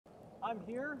I'm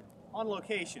here on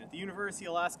location at the University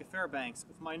of Alaska Fairbanks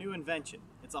with my new invention.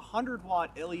 It's a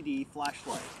 100-watt LED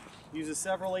flashlight. It uses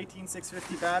several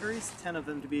 18650 batteries, 10 of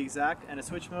them to be exact, and a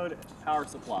switch mode power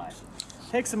supply. It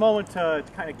takes a moment to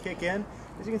kind of kick in.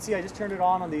 As you can see, I just turned it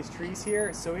on these trees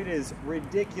here, so it is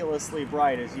ridiculously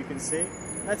bright, as you can see.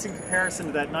 That's in comparison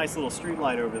to that nice little street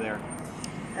light over there.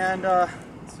 And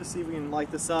let's just see if we can light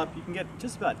this up. You can get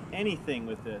just about anything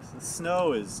with this. The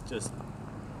snow is just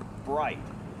bright.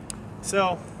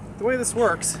 So the way this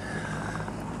works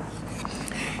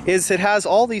is it has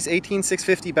all these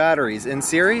 18650 batteries in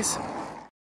series.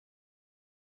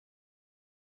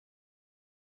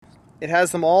 It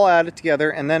has them all added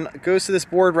together and then it goes to this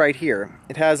board right here.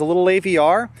 It has a little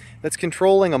AVR that's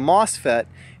controlling a MOSFET,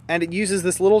 and it uses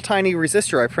this little tiny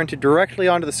resistor I printed directly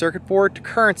onto the circuit board to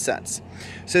current sense.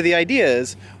 So the idea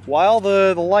is, while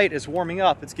the light is warming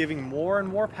up, it's giving more and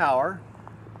more power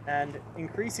and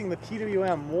increasing the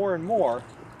PWM more and more.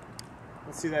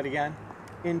 Let's do that again.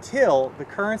 Until the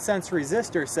current sense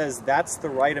resistor says that's the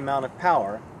right amount of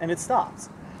power, and it stops.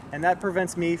 And that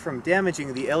prevents me from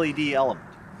damaging the LED element.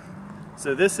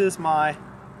 So this is my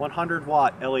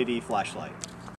 100-watt LED flashlight.